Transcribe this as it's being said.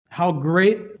how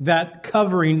great that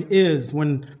covering is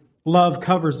when love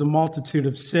covers a multitude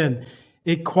of sin.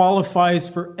 It qualifies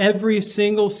for every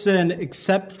single sin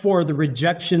except for the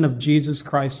rejection of Jesus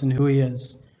Christ and who he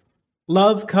is.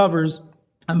 Love covers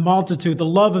a multitude. The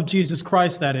love of Jesus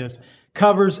Christ, that is,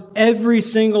 covers every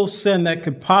single sin that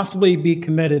could possibly be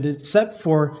committed except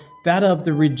for that of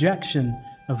the rejection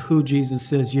of who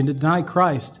Jesus is. You deny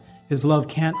Christ, his love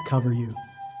can't cover you.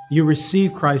 You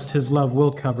receive Christ, his love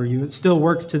will cover you. It still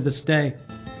works to this day.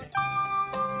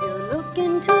 You're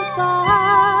looking too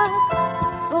far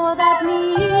for that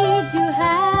need you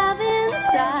have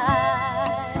inside.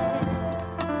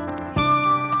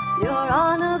 You're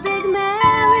on a big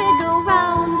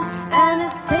merry-go-round and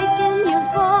it's taking you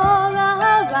for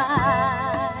a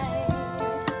ride.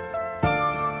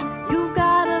 You've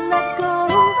got to let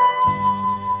go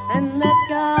and let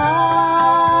God.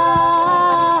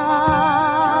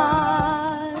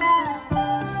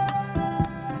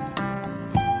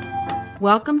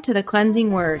 Welcome to the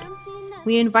Cleansing Word.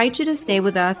 We invite you to stay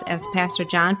with us as Pastor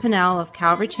John Pennell of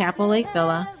Calvary Chapel, Lake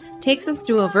Villa, takes us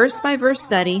through a verse-by-verse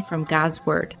study from God's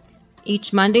Word.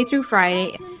 Each Monday through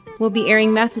Friday, we'll be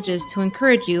airing messages to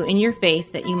encourage you in your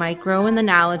faith that you might grow in the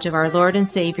knowledge of our Lord and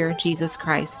Savior, Jesus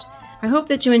Christ. I hope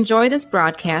that you enjoy this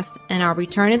broadcast, and I'll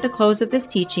return at the close of this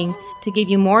teaching to give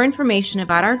you more information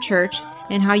about our church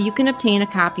and how you can obtain a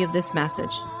copy of this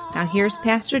message. Now here's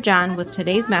Pastor John with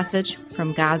today's message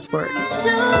from God's Word.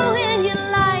 In your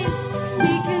life, we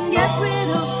can get rid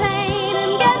of pain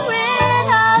and get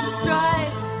rid of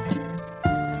strife.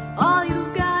 All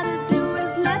you've got to do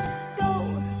is let go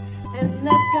and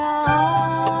let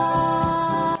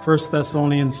God. 1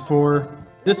 Thessalonians 4.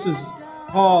 This is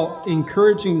Paul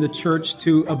encouraging the church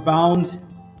to abound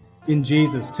in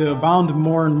Jesus, to abound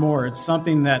more and more. It's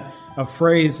something a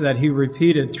phrase that he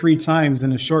repeated 3 times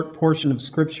in a short portion of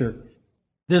Scripture.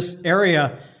 This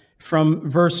area from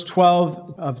verse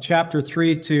 12 of chapter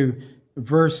 3 to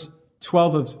verse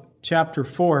 12 of chapter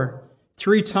 4,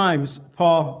 3 times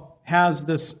Paul has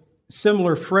this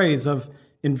similar phrase of,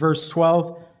 in verse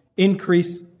 12,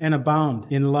 increase and abound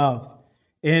in love.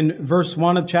 In verse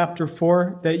 1 of chapter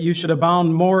 4, that you should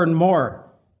abound more and more,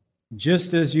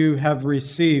 just as you have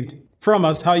received from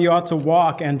us how you ought to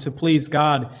walk and to please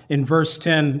God. In verse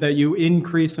 10, that you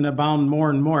increase and abound more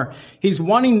and more. He's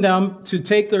wanting them to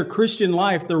take their Christian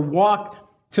life, their walk,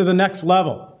 to the next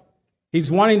level. He's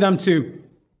wanting them to,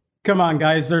 come on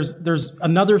guys, there's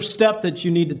another step that you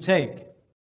need to take.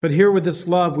 But here with this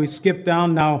love, we skip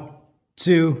down now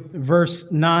to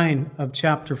verse 9 of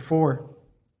chapter 4.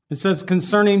 It says,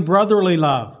 concerning brotherly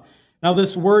love. Now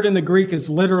this word in the Greek is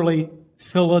literally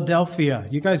Philadelphia.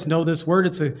 You guys know this word.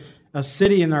 It's a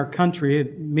city in our country.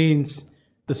 It means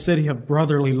the city of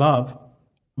brotherly love.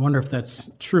 I wonder if that's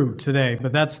true today,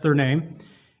 but that's their name.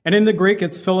 And in the Greek,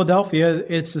 it's Philadelphia.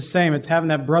 It's the same. It's having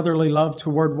that brotherly love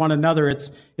toward one another.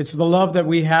 It's the love that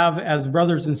we have as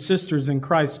brothers and sisters in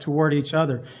Christ toward each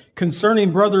other.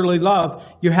 Concerning brotherly love,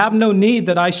 you have no need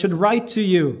that I should write to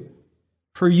you,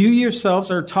 for you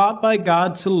yourselves are taught by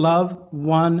God to love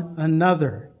one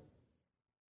another.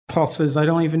 Paul says, I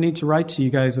don't even need to write to you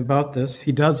guys about this.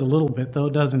 He does a little bit, though,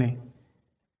 doesn't he?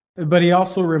 But he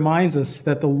also reminds us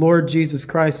that the Lord Jesus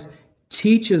Christ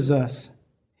teaches us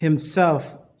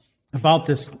himself about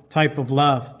this type of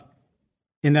love.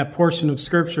 In that portion of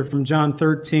Scripture from John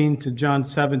 13 to John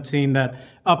 17, that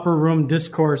upper room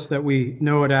discourse that we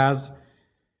know it as.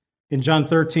 In John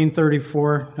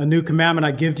 13:34, a new commandment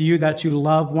I give to you, that you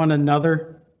love one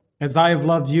another, as I have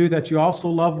loved you, that you also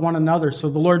love one another. So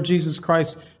the Lord Jesus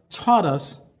Christ taught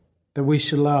us that we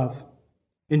should love.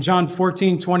 In John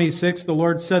 14:26, the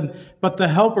Lord said, but the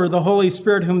Helper, the Holy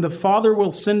Spirit, whom the Father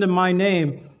will send in my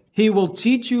name, he will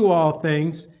teach you all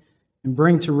things and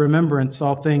bring to remembrance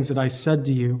all things that I said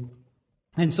to you.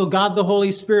 And so God, the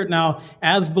Holy Spirit, now,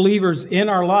 as believers in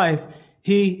our life,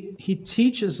 He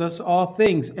teaches us all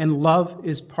things, and love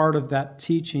is part of that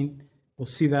teaching. We'll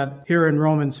see that here in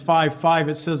Romans 5:5.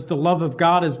 It says, the love of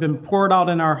God has been poured out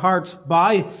in our hearts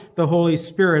by the Holy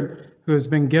Spirit who has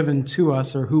been given to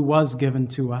us, or who was given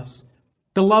to us.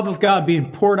 The love of God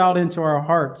being poured out into our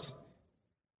hearts.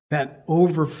 That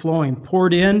overflowing,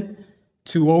 poured in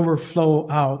to overflow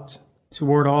out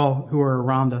toward all who are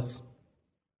around us.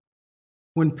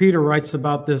 When Peter writes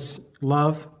about this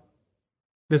love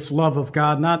of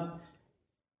God, not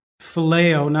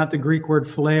phileo, not the Greek word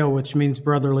phileo, which means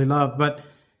brotherly love, but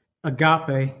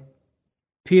agape.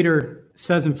 Peter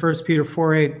says in 1 Peter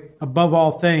 4:8, above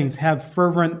all things, have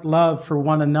fervent love for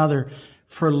one another,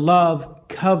 for love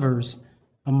covers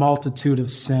a multitude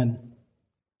of sin.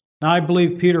 Now, I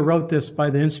believe Peter wrote this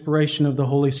by the inspiration of the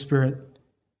Holy Spirit.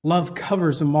 Love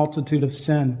covers a multitude of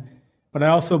sin. But I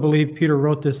also believe Peter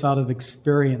wrote this out of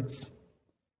experience.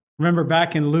 Remember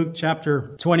back in Luke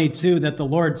chapter 22 that the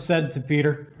Lord said to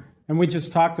Peter, and we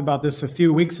just talked about this a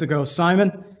few weeks ago,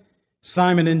 Simon,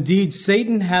 Simon, indeed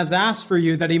Satan has asked for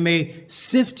you that he may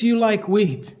sift you like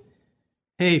wheat.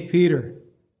 Hey, Peter,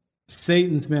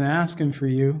 Satan's been asking for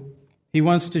you. He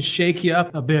wants to shake you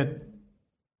up a bit.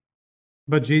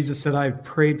 But Jesus said, I've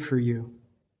prayed for you,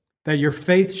 that your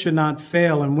faith should not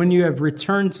fail, and when you have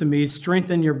returned to me,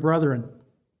 strengthen your brethren.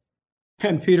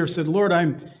 And Peter said, Lord,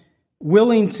 I'm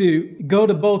willing to go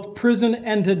to both prison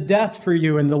and to death for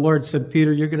you. And the Lord said,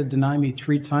 Peter, you're going to deny me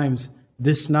 3 times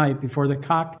this night before the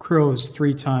cock crows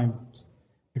 3 times.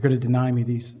 You're going to deny me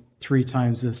these 3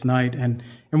 times this night. And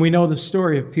we know the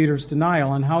story of Peter's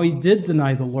denial and how he did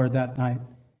deny the Lord that night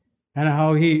and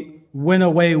how he went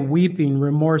away weeping,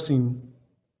 remorsing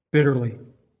bitterly.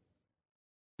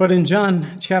 But in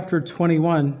John chapter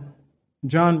 21,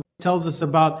 John tells us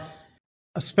about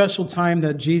a special time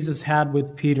that Jesus had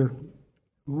with Peter.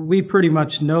 We pretty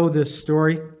much know this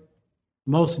story.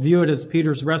 Most view it as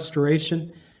Peter's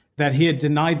restoration, that he had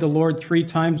denied the Lord 3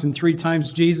 times, and 3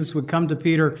 times Jesus would come to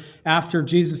Peter after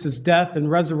Jesus' death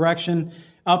and resurrection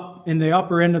up in the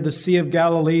upper end of the Sea of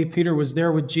Galilee. Peter was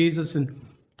there with Jesus, and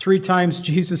 3 times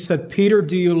Jesus said, Peter,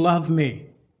 do you love me?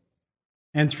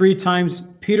 And 3 times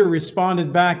Peter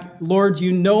responded back, Lord,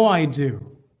 you know I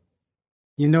do.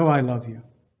 You know I love you.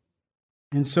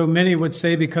 And so many would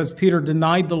say because Peter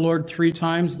denied the Lord 3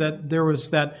 times that there was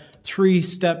that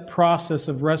 3-step process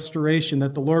of restoration,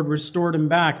 that the Lord restored him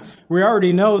back. We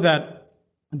already know that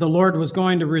the Lord was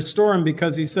going to restore him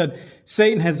because he said,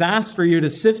 Satan has asked for you to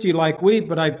sift you like wheat,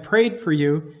 but I've prayed for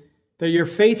you that your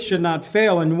faith should not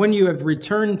fail, and when you have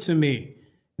returned to me.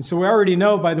 And so we already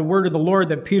know by the word of the Lord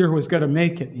that Peter was going to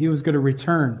make it. He was going to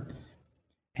return.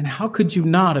 And how could you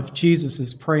not if Jesus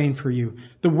is praying for you?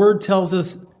 The word tells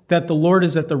us that the Lord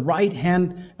is at the right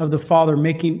hand of the Father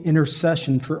making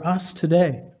intercession for us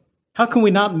today. How can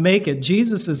we not make it?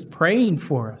 Jesus is praying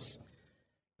for us.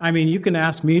 I mean, you can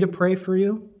ask me to pray for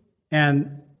you,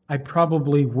 and I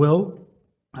probably will.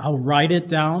 I'll write it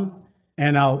down,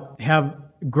 and I'll have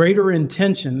greater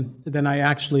intention than I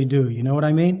actually do. You know what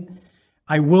I mean?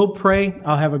 I will pray.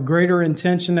 I'll have a greater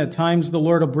intention. At times, the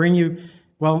Lord will bring you.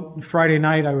 Well, Friday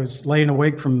night, I was laying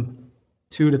awake from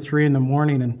 2 to 3 in the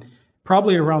morning, and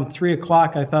probably around 3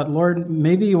 o'clock, I thought, Lord,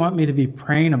 maybe you want me to be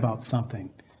praying about something.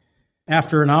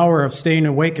 After an hour of staying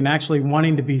awake and actually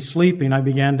wanting to be sleeping, I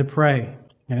began to pray.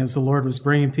 And as the Lord was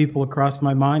bringing people across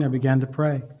my mind, I began to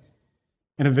pray.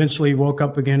 And eventually woke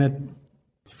up again at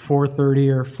 4:30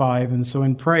 or 5. And so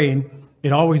in praying,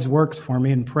 it always works for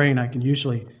me. In praying, I can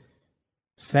usually,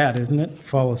 sad, isn't it?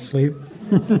 Fall asleep.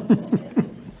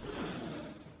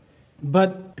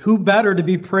 But who better to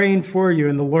be praying for you?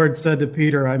 And the Lord said to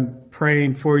Peter, I'm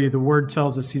praying for you. The word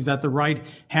tells us he's at the right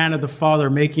hand of the Father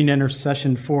making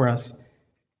intercession for us.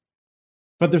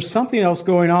 But there's something else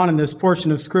going on in this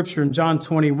portion of Scripture in John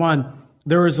 21.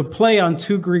 There is a play on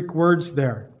 2 Greek words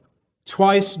there.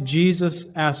 Twice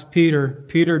Jesus asked Peter,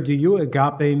 Peter, do you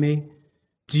agape me?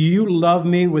 Do you love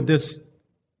me with this,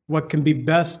 what can be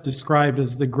best described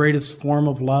as the greatest form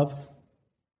of love?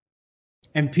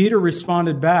 And Peter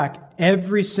responded back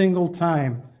every single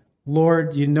time,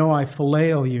 Lord, you know I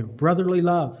phileo you, brotherly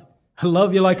love. I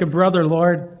love you like a brother,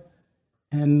 Lord.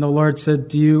 And the Lord said,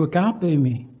 do you agape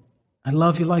me? I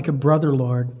love you like a brother,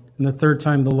 Lord. And the 3rd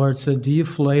time the Lord said, do you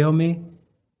phileo me?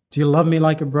 Do you love me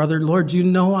like a brother? Lord, you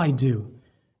know I do.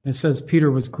 And it says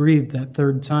Peter was grieved that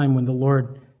 3rd time when the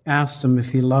Lord asked him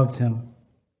if he loved him.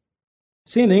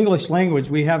 See, in the English language,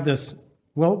 we have this,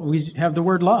 we have the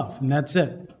word love, and that's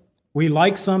it. We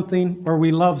like something or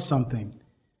we love something.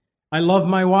 I love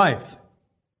my wife.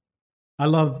 I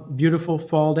love beautiful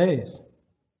fall days.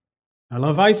 I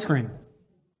love ice cream.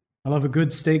 I love a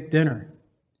good steak dinner.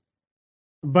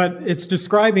 But it's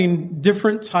describing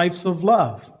different types of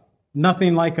love.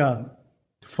 Nothing like a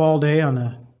fall day on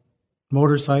a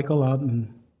motorcycle out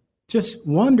and just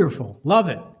wonderful. Love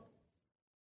it.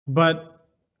 But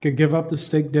could give up the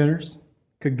steak dinners,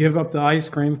 could give up the ice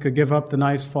cream, could give up the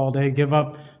nice fall day, give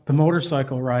up the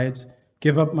motorcycle rides,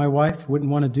 give up my wife.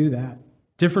 Wouldn't want to do that.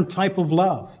 Different type of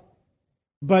love.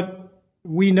 But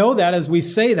we know that as we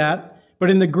say that,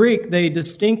 but in the Greek, they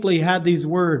distinctly had these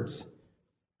words.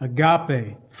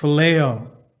 Agape, phileo,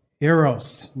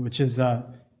 eros, which is,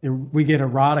 we get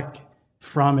erotic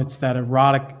from. It's that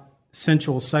erotic,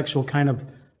 sensual, sexual kind of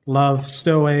love.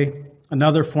 Stoe,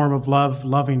 another form of love,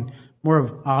 loving more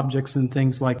of objects and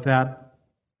things like that.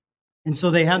 And so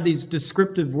they had these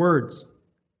descriptive words.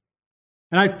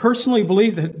 And I personally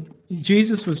believe that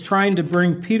Jesus was trying to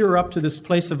bring Peter up to this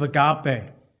place of agape.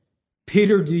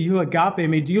 Peter, do you agape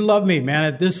me? Do you love me, man,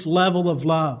 at this level of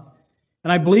love?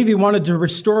 And I believe he wanted to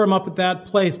restore him up at that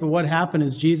place. But what happened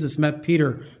is Jesus met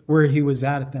Peter where he was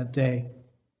at that day.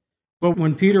 But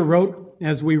when Peter wrote,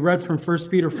 as we read from 1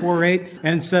 Peter 4:8,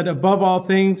 and said, above all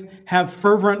things, have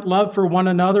fervent love for one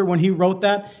another. When he wrote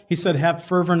that, he said, have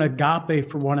fervent agape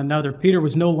for one another. Peter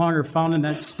was no longer found in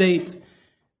that state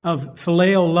of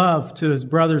phileo love to his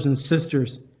brothers and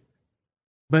sisters.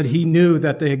 But he knew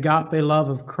that the agape love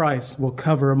of Christ will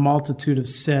cover a multitude of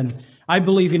sin. I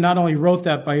believe he not only wrote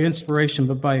that by inspiration,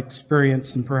 but by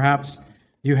experience. And perhaps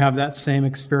you have that same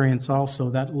experience also,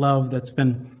 that love that's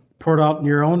been poured out in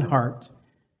your own heart,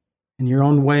 in your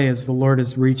own way as the Lord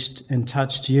has reached and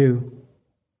touched you.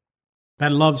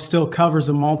 That love still covers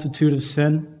a multitude of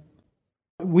sin.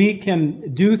 We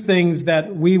can do things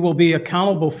that we will be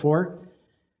accountable for.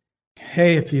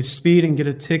 Hey, if you speed and get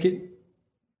a ticket,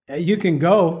 you can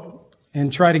go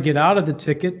and try to get out of the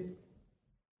ticket.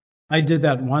 I did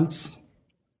that once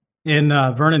in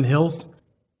Vernon Hills.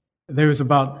 There was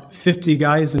about 50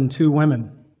 guys and 2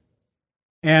 women.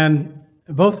 And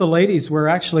both the ladies were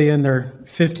actually in their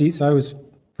 50s. I was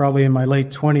probably in my late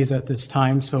 20s at this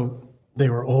time, so they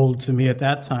were old to me at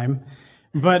that time.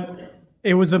 But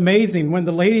it was amazing. When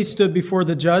the ladies stood before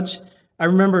the judge, I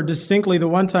remember distinctly the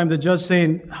one time the judge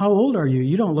saying, how old are you?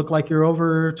 You don't look like you're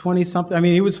over 20-something. I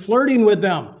mean, he was flirting with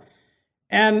them.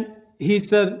 And he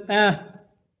said,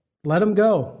 let them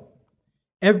go.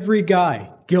 Every guy,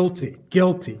 guilty,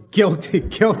 guilty, guilty,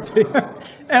 guilty.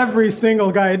 Every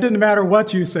single guy. It didn't matter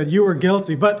what you said. You were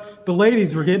guilty. But the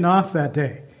ladies were getting off that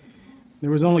day.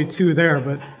 There was only 2 there,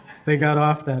 but they got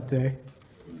off that day.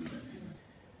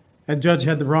 That judge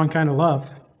had the wrong kind of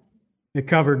love. It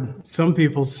covered some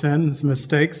people's sins,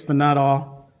 mistakes, but not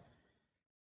all.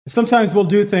 Sometimes we'll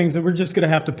do things that we're just going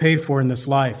to have to pay for in this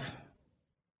life.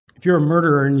 If you're a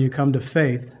murderer and you come to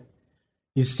faith,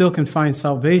 you still can find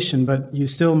salvation, but you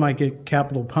still might get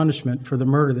capital punishment for the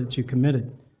murder that you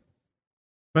committed.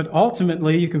 But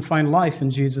ultimately, you can find life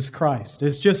in Jesus Christ.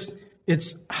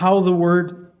 It's how the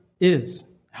Word is,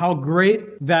 how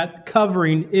great that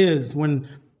covering is when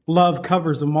love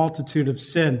covers a multitude of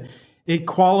sin. It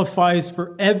qualifies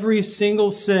for every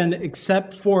single sin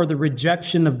except for the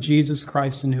rejection of Jesus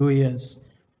Christ and who He is.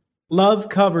 Love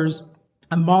covers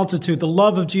a multitude. The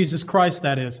love of Jesus Christ,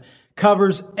 that is,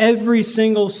 covers every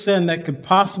single sin that could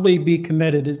possibly be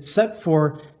committed except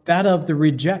for that of the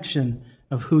rejection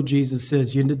of who Jesus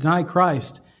is. You deny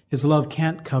Christ, His love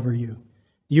can't cover you.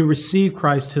 You receive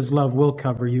Christ, His love will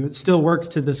cover you. It still works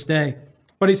to this day.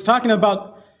 But he's talking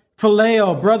about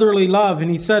phileo, brotherly love,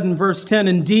 and he said in verse 10,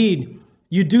 indeed,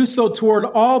 you do so toward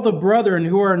all the brethren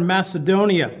who are in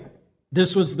Macedonia.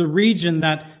 This was the region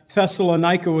that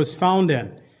Thessalonica was found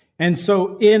in. And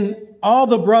so in all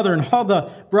the brethren, all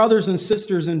the brothers and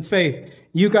sisters in faith,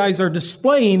 you guys are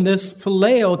displaying this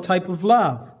phileo type of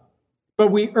love.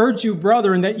 But we urge you,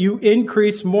 brethren, that you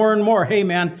increase more and more. Hey,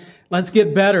 man, let's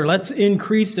get better. Let's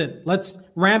increase it. Let's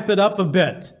ramp it up a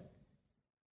bit.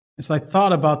 As I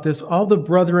thought about this, all the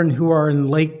brethren who are in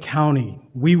Lake County,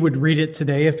 we would read it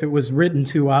today if it was written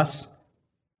to us.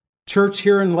 Church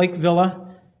here in Lake Villa,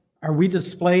 are we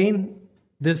displaying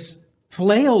this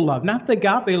phileo love, not the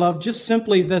agape love, just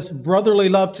simply this brotherly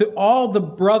love to all the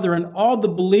brethren, all the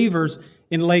believers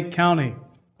in Lake County?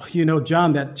 You know,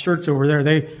 John, that church over there,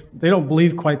 they don't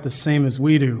believe quite the same as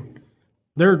we do.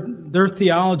 Their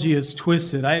theology is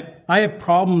twisted. I have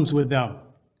problems with them.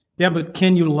 Yeah, but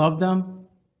can you love them?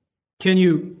 Can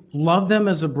you love them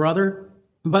as a brother?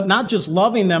 But not just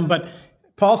loving them, but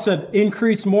Paul said,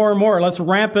 increase more and more. Let's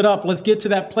ramp it up. Let's get to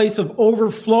that place of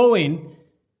overflowing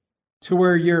to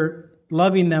where you're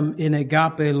loving them in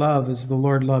agape love as the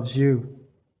Lord loves you.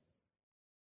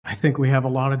 I think we have a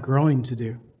lot of growing to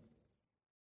do.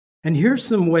 And here's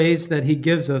some ways that He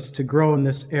gives us to grow in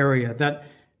this area, that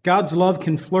God's love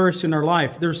can flourish in our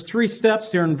life. There's 3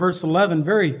 steps here in verse 11,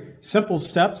 very simple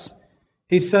steps.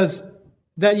 He says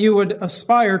that you would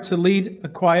aspire to lead a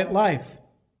quiet life.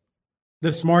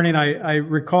 This morning, I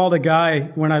recalled a guy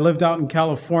when I lived out in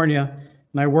California,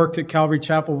 and I worked at Calvary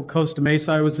Chapel, Costa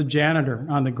Mesa. I was a janitor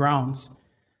on the grounds.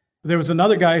 There was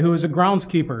another guy who was a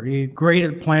groundskeeper. He great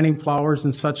at planting flowers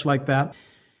and such like that.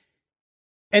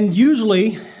 And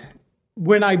usually,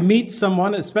 when I meet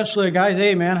someone, especially a guy,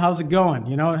 hey man, how's it going?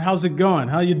 You know, how's it going?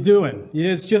 How you doing?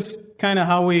 It's just kind of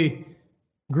how we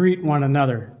greet one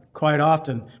another quite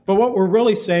often. But what we're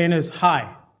really saying is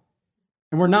hi.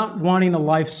 And we're not wanting a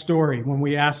life story when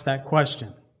we ask that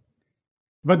question.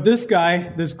 But this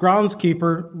guy, this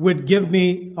groundskeeper, would give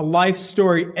me a life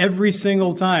story every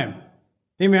single time.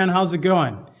 Hey man, how's it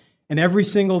going? And every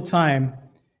single time,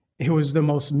 it was the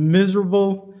most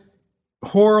miserable,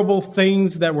 horrible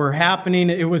things that were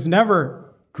happening. It was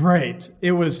never great.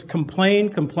 It was complain,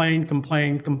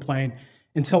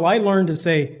 until I learned to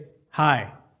say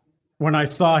hi when I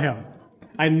saw him.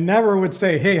 I never would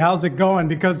say, hey, how's it going?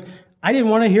 Because I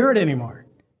didn't want to hear it anymore.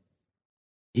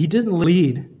 He didn't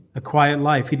lead a quiet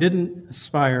life. He didn't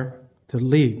aspire to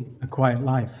lead a quiet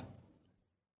life.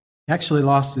 He actually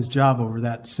lost his job over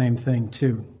that same thing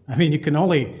too. I mean, you can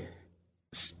only,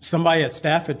 somebody at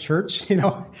staff at church,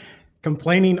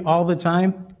 complaining all the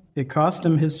time, it cost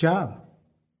him his job.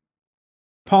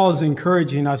 Paul is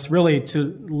encouraging us really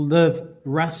to live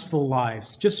restful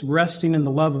lives, just resting in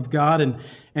the love of God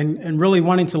and really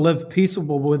wanting to live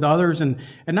peaceable with others and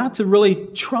not to really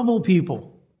trouble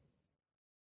people.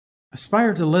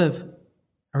 Aspire to live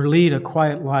or lead a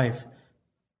quiet life.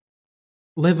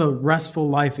 Live a restful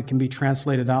life. It can be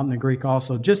translated out in the Greek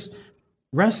also. Just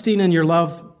resting in your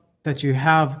love that you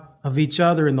have of each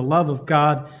other and the love of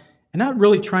God and not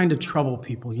really trying to trouble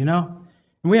people, And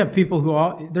we have people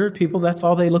there are people, that's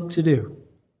all they look to do,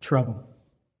 trouble.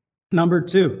 Number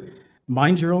 2,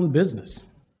 mind your own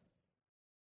business.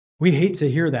 We hate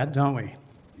to hear that, don't we?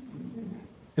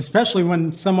 Especially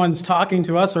when someone's talking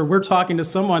to us or we're talking to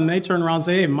someone, they turn around and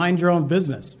say, hey, mind your own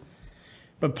business.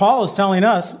 But Paul is telling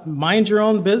us, mind your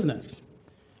own business.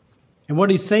 And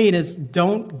what he's saying is,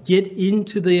 don't get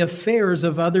into the affairs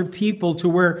of other people to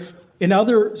where, in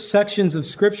other sections of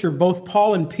Scripture, both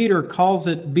Paul and Peter calls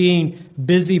it being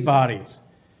busybodies.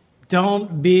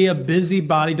 Don't be a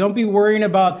busybody. Don't be worrying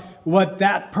about what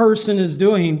that person is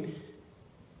doing.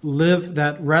 Live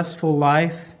that restful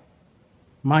life,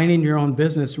 minding your own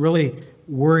business, really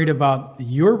worried about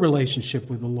your relationship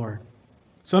with the Lord.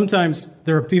 Sometimes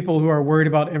there are people who are worried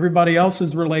about everybody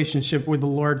else's relationship with the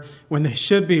Lord when they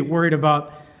should be worried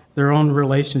about their own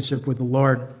relationship with the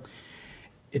Lord.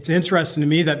 It's interesting to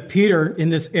me that Peter, in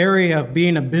this area of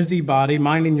being a busybody,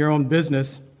 minding your own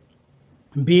business,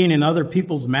 being in other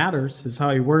people's matters, is how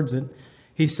he words it,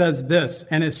 he says this,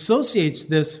 and associates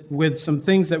this with some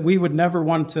things that we would never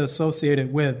want to associate it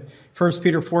with. 1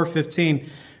 Peter 4:15,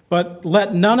 but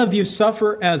let none of you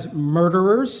suffer as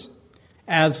murderers,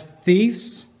 as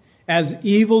thieves, as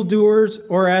evildoers,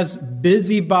 or as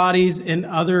busybodies in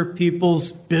other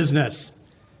people's business.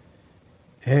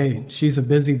 Hey, she's a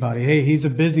busybody. Hey, he's a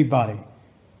busybody.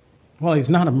 Well, he's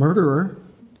not a murderer.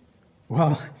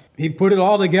 Well, he put it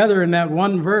all together in that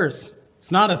one verse.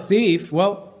 It's not a thief.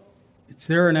 Well, it's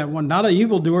there in that one. Not an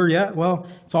evildoer yet. Well,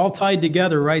 it's all tied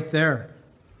together right there.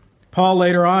 Paul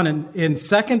later on in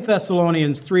 2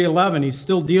 Thessalonians 3:11, he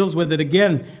still deals with it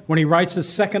again when he writes a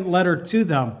second letter to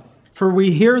them. For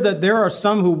we hear that there are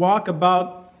some who walk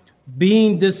about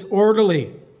being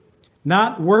disorderly,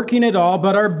 not working at all,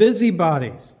 but are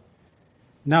busybodies.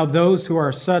 Now those who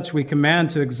are such we command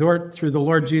to exhort through the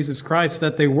Lord Jesus Christ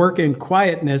that they work in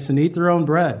quietness and eat their own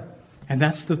bread. And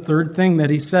that's the third thing that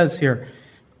he says here.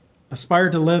 Aspire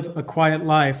to live a quiet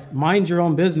life, mind your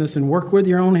own business, and work with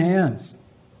your own hands.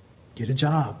 Get a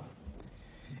job.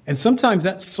 And sometimes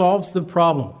that solves the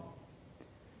problem.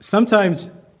 Sometimes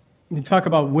we talk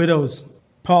about widows.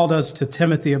 Paul does to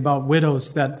Timothy about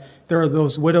widows, that there are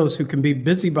those widows who can be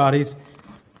busybodies.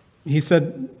 He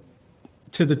said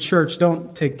to the church,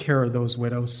 don't take care of those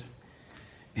widows.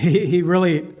 He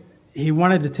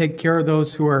wanted to take care of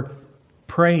those who are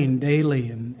praying daily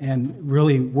and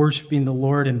really worshiping the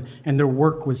Lord, and their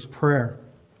work was prayer.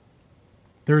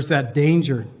 There's that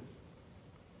danger.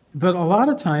 But a lot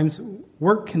of times,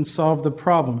 work can solve the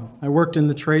problem. I worked in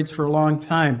the trades for a long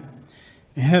time.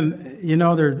 And,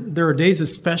 there are days,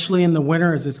 especially in the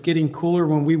winter as it's getting cooler,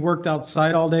 when we worked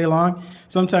outside all day long.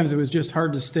 Sometimes it was just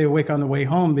hard to stay awake on the way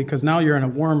home because now you're in a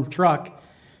warm truck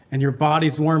and your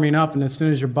body's warming up. And as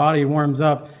soon as your body warms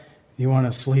up, you want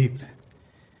to sleep.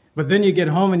 But then you get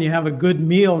home and you have a good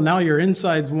meal. Now your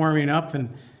inside's warming up,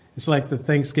 and it's like the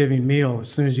Thanksgiving meal. As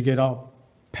soon as you get all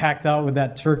packed out with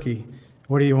that turkey,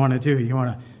 what do you want to do? You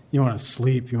want to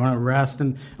sleep. You want to rest.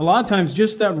 And a lot of times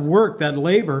just that work, that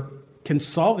labor, can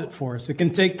solve it for us. It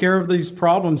can take care of these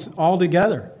problems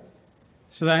altogether.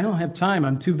 So I don't have time.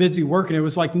 I'm too busy working. It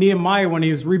was like Nehemiah when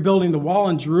he was rebuilding the wall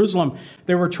in Jerusalem.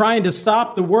 They were trying to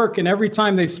stop the work, and every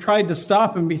time they tried to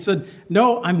stop him, he said,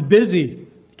 no, I'm busy.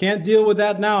 Can't deal with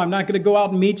that now. I'm not going to go out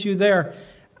and meet you there.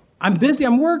 I'm busy.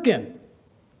 I'm working.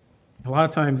 A lot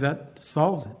of times that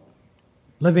solves it.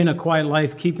 Living a quiet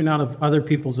life, keeping out of other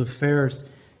people's affairs,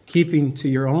 keeping to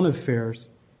your own affairs,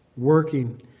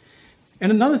 working.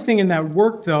 And another thing in that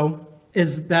work, though,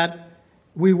 is that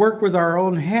we work with our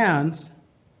own hands.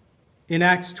 In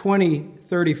Acts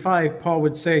 20:35, Paul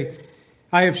would say,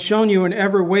 I have shown you in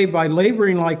every way by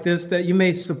laboring like this that you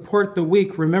may support the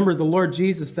weak. Remember the Lord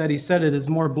Jesus, that he said it is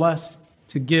more blessed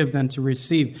to give than to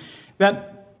receive.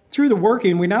 That through the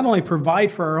working, we not only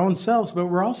provide for our own selves, but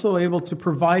we're also able to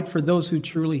provide for those who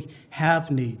truly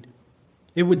have need.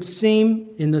 It would seem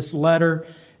in this letter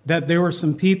that there were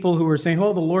some people who were saying,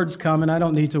 oh, the Lord's coming, I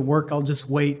don't need to work, I'll just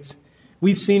wait.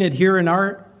 We've seen it here in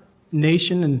our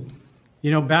nation,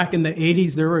 and back in the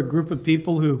 80s, there were a group of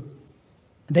people who,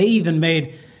 they even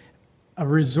made a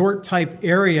resort-type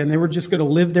area, and they were just going to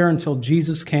live there until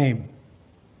Jesus came.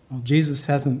 Well, Jesus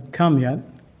hasn't come yet.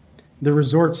 The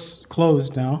resort's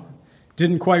closed now.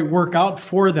 Didn't quite work out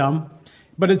for them.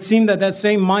 But it seemed that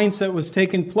same mindset was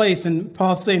taking place. And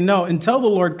Paul's saying, no, until the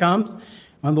Lord comes.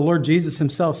 And the Lord Jesus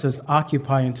himself says,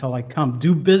 occupy until I come.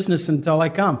 Do business until I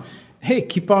come. Hey,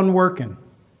 keep on working.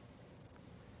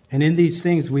 And in these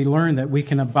things, we learn that we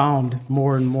can abound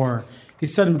more and more. He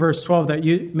said in verse 12 that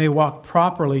you may walk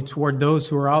properly toward those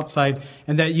who are outside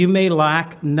and that you may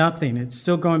lack nothing. It's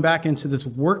still going back into this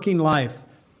working life,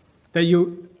 that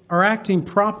you are acting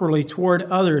properly toward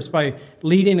others by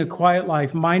leading a quiet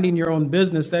life, minding your own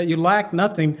business, that you lack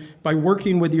nothing by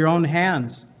working with your own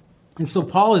hands. And so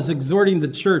Paul is exhorting the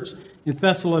church in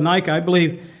Thessalonica, I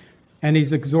believe, and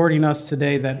he's exhorting us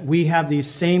today that we have these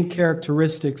same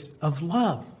characteristics of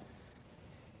love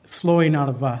flowing out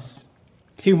of us.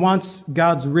 He wants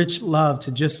God's rich love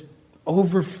to just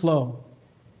overflow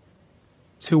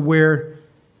to where,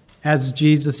 as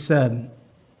Jesus said,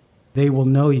 they will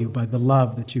know you by the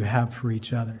love that you have for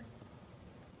each other.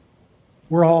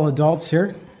 We're all adults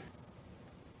here.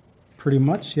 Pretty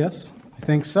much, yes, I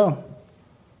think so.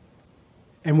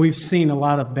 And we've seen a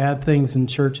lot of bad things in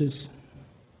churches.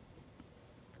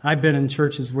 I've been in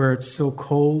churches where it's so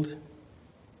cold.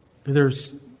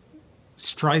 There's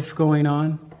strife going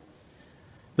on.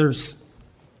 There's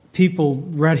people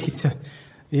ready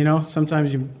to,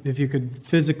 sometimes if you could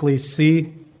physically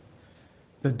see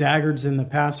the daggers in the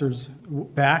pastor's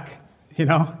back,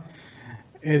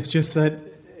 it's just that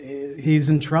he's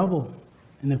in trouble.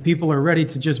 And the people are ready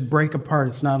to just break apart.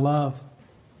 It's not love.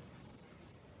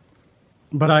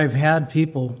 But I've had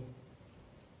people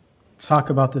talk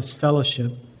about this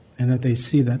fellowship and that they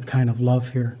see that kind of love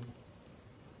here.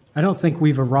 I don't think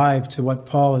we've arrived to what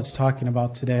Paul is talking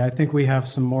about today. I think we have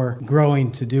some more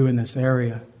growing to do in this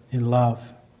area in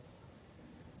love.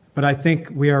 But I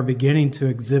think we are beginning to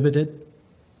exhibit it.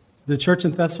 The church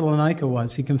in Thessalonica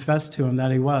was. He confessed to him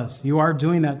that he was. You are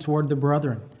doing that toward the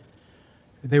brethren.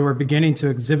 They were beginning to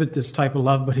exhibit this type of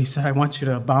love, but he said, I want you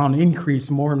to abound, increase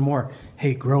more and more.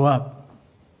 Hey, grow up.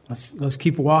 Let's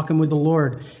keep walking with the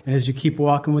Lord. And as you keep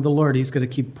walking with the Lord, he's going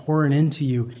to keep pouring into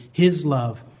you his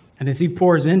love. And as he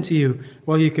pours into you,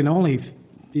 well, you can only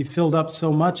be filled up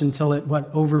so much until it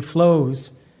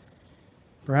overflows.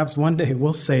 Perhaps one day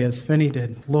we'll say, as Finney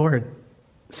did, Lord,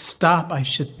 stop, I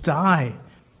should die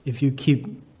if you keep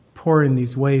pouring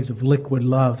these waves of liquid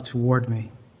love toward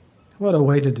me. What a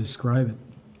way to describe it.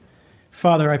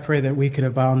 Father, I pray that we could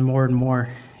abound more and more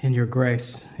in your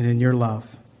grace and in your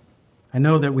love. I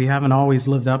know that we haven't always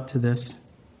lived up to this,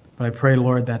 but I pray,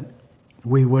 Lord, that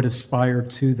we would aspire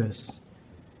to this.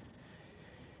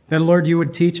 That, Lord, you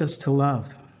would teach us to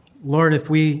love. Lord, if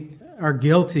we are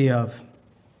guilty of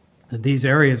these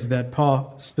areas that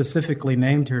Paul specifically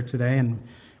named here today, and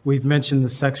we've mentioned the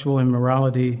sexual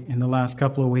immorality in the last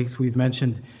couple of weeks. We've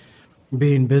mentioned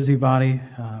being busybody,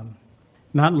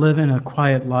 not living a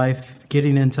quiet life,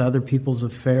 getting into other people's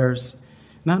affairs,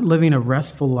 not living a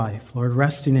restful life, Lord,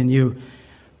 resting in you,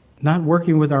 not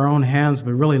working with our own hands,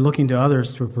 but really looking to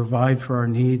others to provide for our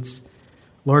needs.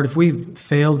 Lord, if we've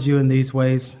failed you in these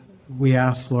ways, we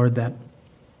ask, Lord, that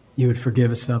you would forgive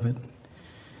us of it.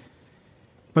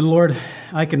 But Lord,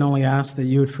 I can only ask that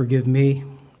you would forgive me.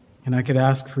 And I could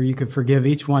ask for you could forgive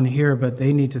each one here, but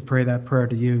they need to pray that prayer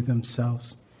to you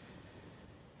themselves.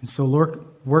 And so, Lord,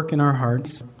 work in our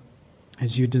hearts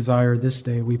as you desire this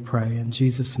day, we pray. In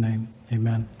Jesus' name,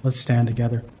 amen. Let's stand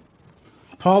together.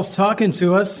 Paul's talking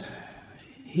to us.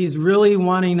 He's really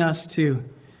wanting us to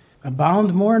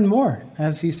abound more and more,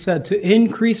 as he said, to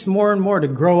increase more and more, to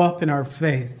grow up in our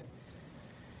faith.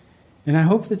 And I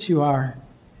hope that you are.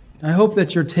 I hope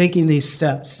that you're taking these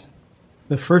steps.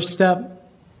 The first step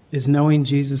is knowing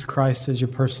Jesus Christ as your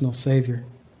personal Savior.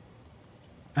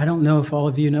 I don't know if all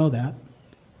of you know that.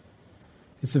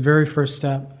 It's the very first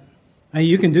step.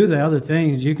 You can do the other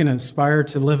things. You can aspire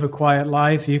to live a quiet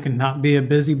life. You can not be a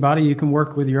busybody. You can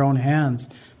work with your own hands.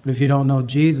 But if you don't know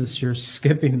Jesus, you're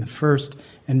skipping the first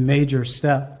and major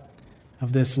step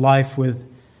of this life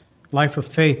of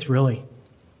faith, really.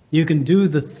 You can do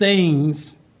the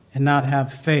things and not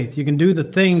have faith. You can do the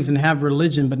things and have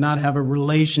religion, but not have a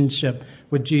relationship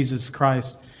with Jesus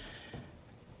Christ.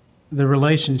 The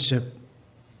relationship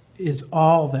is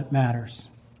all that matters.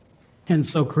 And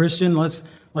so, Christian, let's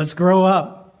grow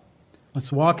up.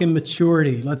 Let's walk in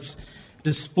maturity. Let's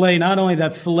display not only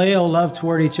that phileo love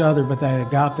toward each other, but that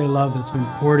agape love that's been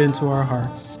poured into our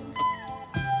hearts.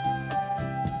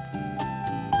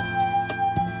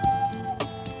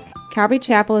 Calvary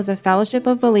Chapel is a fellowship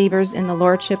of believers in the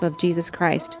Lordship of Jesus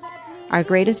Christ. Our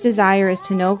greatest desire is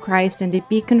to know Christ and to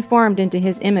be conformed into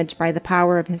His image by the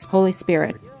power of His Holy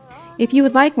Spirit. If you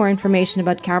would like more information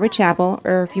about Calvary Chapel,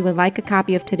 or if you would like a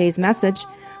copy of today's message,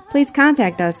 please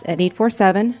contact us at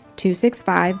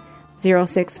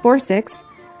 847-265-0646.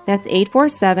 That's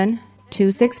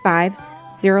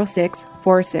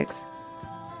 847-265-0646.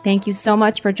 Thank you so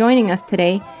much for joining us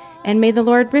today, and may the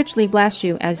Lord richly bless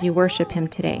you as you worship Him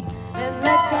today.